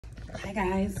Hi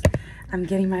guys, I'm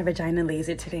getting my vagina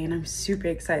lasered today and I'm super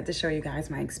excited to show you guys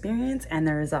my experience and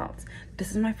the results.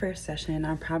 This is my first session.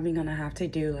 I'm probably gonna have to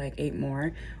do like 8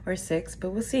 more or 6,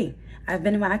 but we'll see. I've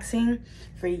been waxing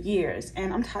for years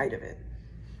and I'm tired of it.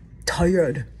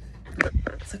 Tired.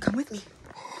 So come with me.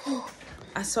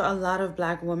 I saw a lot of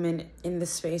Black women in the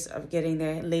space of getting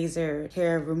their laser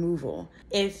hair removal.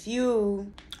 If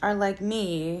you are like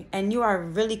me and you are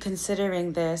really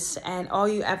considering this and all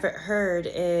you ever heard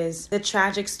is the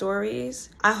tragic stories,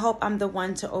 I hope I'm the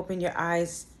one to open your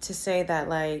eyes to say that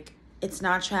like, it's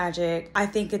not tragic. I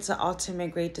think it's an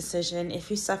ultimate great decision.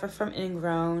 If you suffer from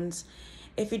ingrowns,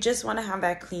 if you just want to have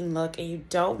that clean look and you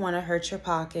don't want to hurt your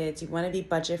pockets, you want to be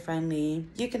budget friendly,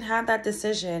 you can have that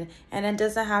decision and it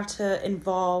doesn't have to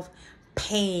involve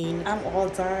pain. I'm all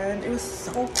done. It was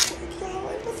so quick, y'all.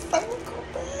 It was so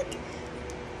quick.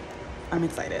 I'm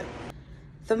excited.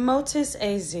 The Mortus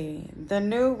Az, the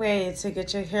new way to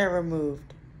get your hair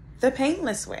removed. The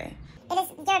painless way. It is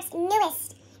Europe's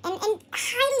newest and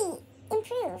highly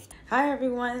improved. Hi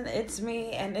everyone, it's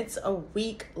me and it's a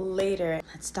week later.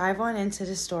 Let's dive on into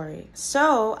the story.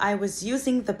 So I was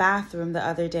using the bathroom the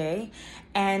other day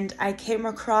and I came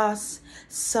across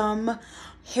some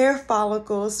hair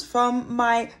follicles from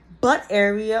my butt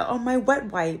area on my wet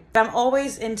wipe. I'm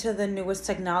always into the newest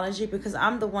technology because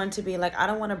I'm the one to be like, I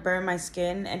don't want to burn my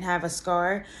skin and have a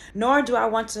scar, nor do I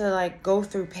want to like go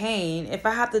through pain. If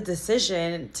I have the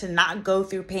decision to not go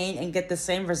through pain and get the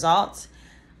same results,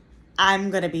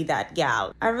 I'm gonna be that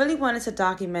gal. I really wanted to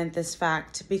document this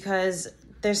fact because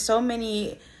there's so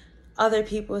many other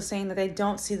people saying that they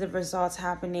don't see the results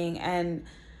happening, and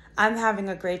I'm having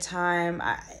a great time.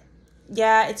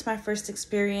 Yeah, it's my first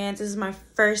experience. This is my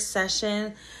first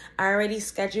session. I already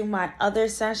scheduled my other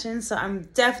session, so I'm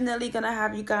definitely gonna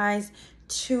have you guys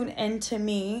tune into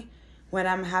me when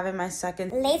I'm having my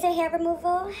second. Laser hair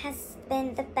removal has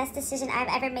been the best decision I've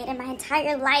ever made in my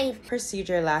entire life.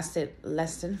 Procedure lasted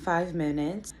less than 5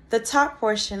 minutes. The top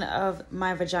portion of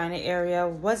my vagina area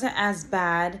wasn't as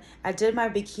bad. I did my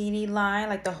bikini line,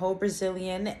 like the whole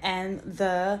Brazilian and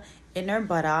the inner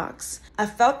buttocks. I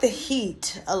felt the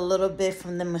heat a little bit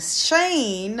from the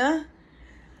machine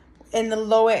in the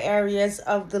lower areas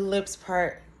of the lips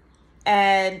part.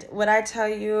 And when I tell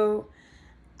you,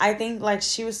 I think like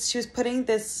she was putting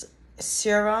this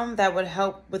serum that would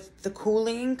help with the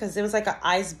cooling because it was like an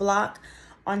ice block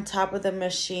on top of the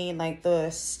machine, like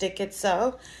the stick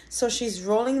itself. So she's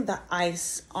rolling the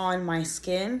ice on my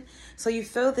skin. So you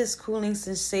feel this cooling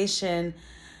sensation.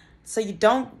 So you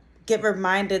don't get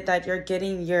reminded that you're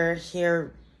getting your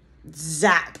hair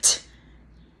zapped,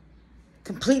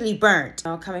 completely burnt.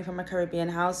 You know, coming from a Caribbean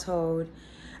household,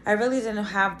 I really didn't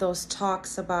have those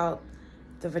talks about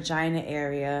the vagina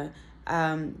area,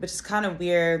 which is kind of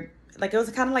weird. Like, it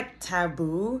was kind of like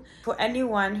taboo. For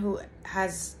anyone who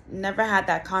has never had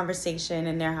that conversation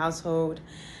in their household,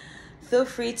 feel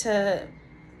free to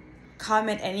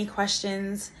comment any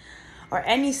questions or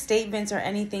any statements or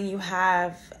anything you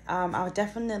have. I would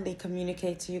definitely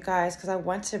communicate to you guys because I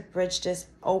want to bridge this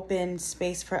open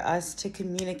space for us to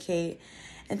communicate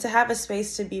and to have a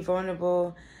space to be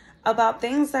vulnerable about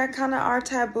things that kind of are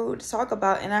taboo to talk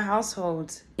about in our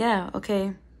households. Yeah,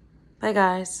 okay. Bye,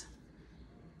 guys.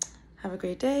 Have a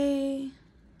great day.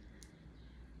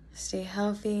 Stay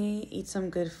healthy. Eat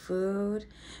some good food.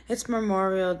 It's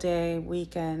Memorial Day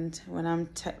weekend when I'm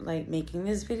making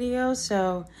this video.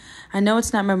 So I know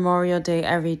it's not Memorial Day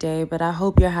every day, but I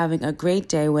hope you're having a great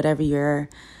day, whatever your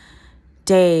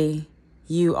day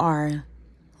you are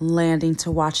landing to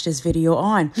watch this video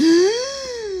on.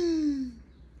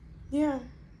 Yeah.